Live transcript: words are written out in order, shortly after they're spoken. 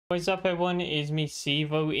What's up everyone, it is me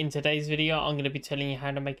Sivo. In today's video I'm going to be telling you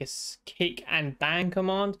how to make a kick and ban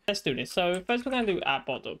command. Let's do this. So first we're going to do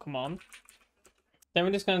 @bot.command, then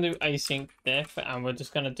we're just going to do async def, and we're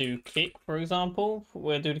just going to do kick. For example,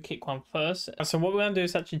 we'll do the kick one first. So what we're going to do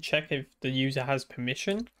is actually check if the user has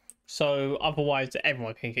permission, so otherwise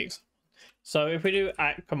everyone can kick. So if we do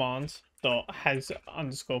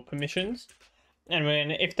 @command.has_permissions, and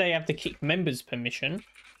then if they have the kick members permission,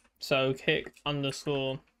 so kick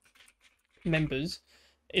underscore members,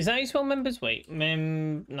 is that how you spell members? Wait,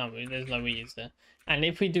 no, there's no E, is there? And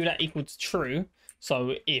if we do that equal to true,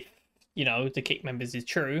 so if you know the kick members is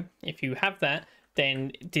true, if you have that,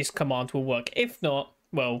 then this command will work. If not,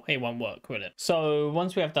 well, it won't work, will it? So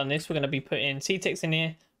once we have done this, we're going to be putting ctx in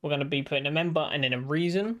here. We're going to be putting a member and then a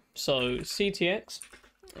reason. So ctx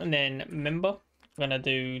and then member. We're going to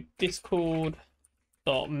do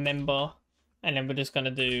discord.member, and then we're just going to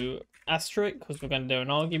do asterisk because we're going to do an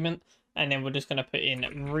argument. And then we're just going to put in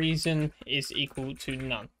reason is equal to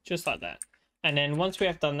none, just like that. And then once we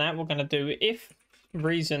have done that, we're going to do if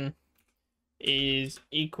reason is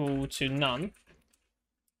equal to none,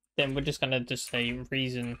 then we're just going to just say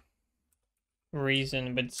reason,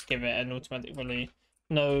 but just give it an automatic value.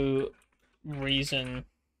 No reason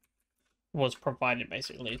was provided,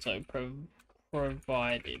 basically. So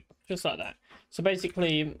provided, just like that. So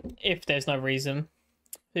basically, if there's no reason,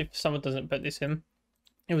 if someone doesn't put this in,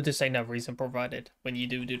 it will just say no reason provided when you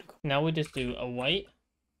do the. Now we just do await,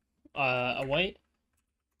 and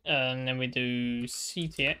then we do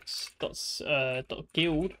ctx dot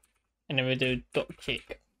guild, and then we do dot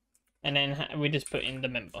kick, and then we just put in the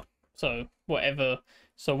member. So whatever.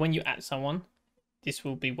 So when you add someone, this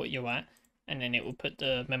will be what you're at, and then it will put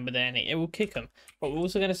the member there, and it will kick them. But we're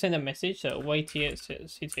also going to send a message. So await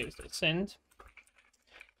ctx dot send,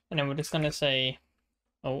 and then we're just going to say,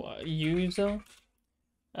 user.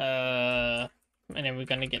 And then we're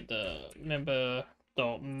going to get the member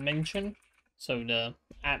dot mention, so the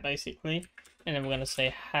basically, and then we're going to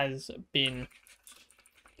say has been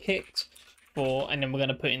kicked for, and then we're going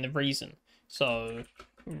to put in the reason. So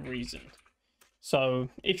reason. So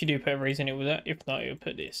if you do put a reason, it will. If not, it will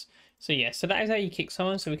put this. So yeah, so that is how you kick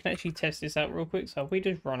someone. So we can actually test this out real quick. So if we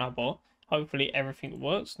just run our bot, hopefully everything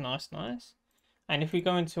works. Nice. And if we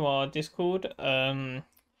go into our Discord,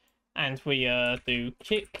 and we do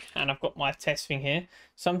kick, and I've got my test thing here.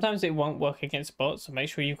 Sometimes it won't work against bots, so make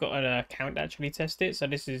sure you've got an account to actually test it. So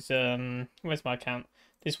this is where's my account?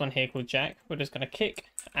 This one here called Jack. We're just gonna kick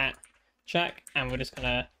at Jack, and we're just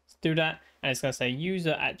gonna do that, and it's gonna say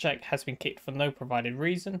user at Jack has been kicked for no provided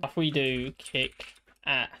reason. If we do kick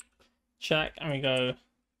at Jack and we go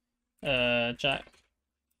Jack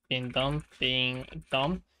being dumb,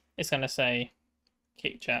 it's gonna say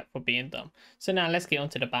kick Jack for being dumb. So now let's get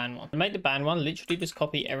onto the ban one. To make the ban one, literally just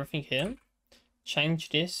copy everything here, change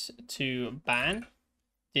this to ban,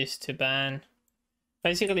 this to ban,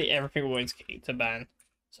 basically everything always kick to ban.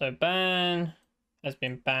 So ban has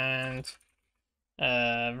been banned,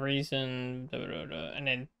 reason, and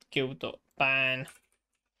then guild.ban,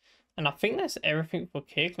 and I think that's everything for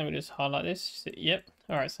kick. Let me just highlight this. Yep.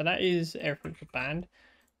 All right, so that is everything for banned.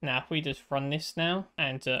 Now, if we just run this now,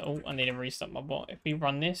 and I need to restart my bot. If we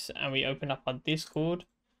run this and we open up our Discord,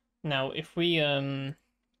 now if we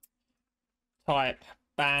type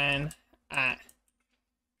ban at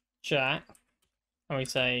Jack and we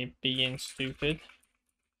say being stupid,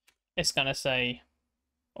 it's gonna say,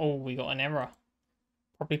 oh, we got an error,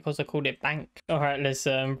 probably because I called it bank. All right, let's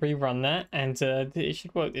rerun that, and it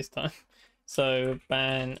should work this time. So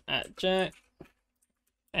ban at Jack,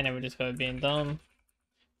 and then we just go being dumb.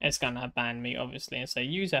 It's gonna ban me, obviously, and say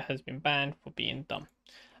user has been banned for being dumb.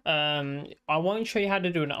 I won't show you how to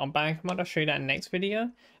do an unban command. I'll show you that in the next video.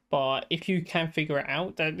 But if you can figure it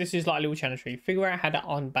out, this is like a little challenge for you. Figure out how to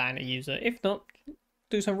unban a user. If not,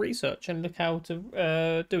 do some research and look how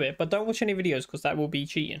to do it. But don't watch any videos because that will be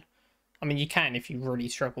cheating. I mean, you can if you really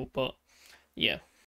struggle, but yeah.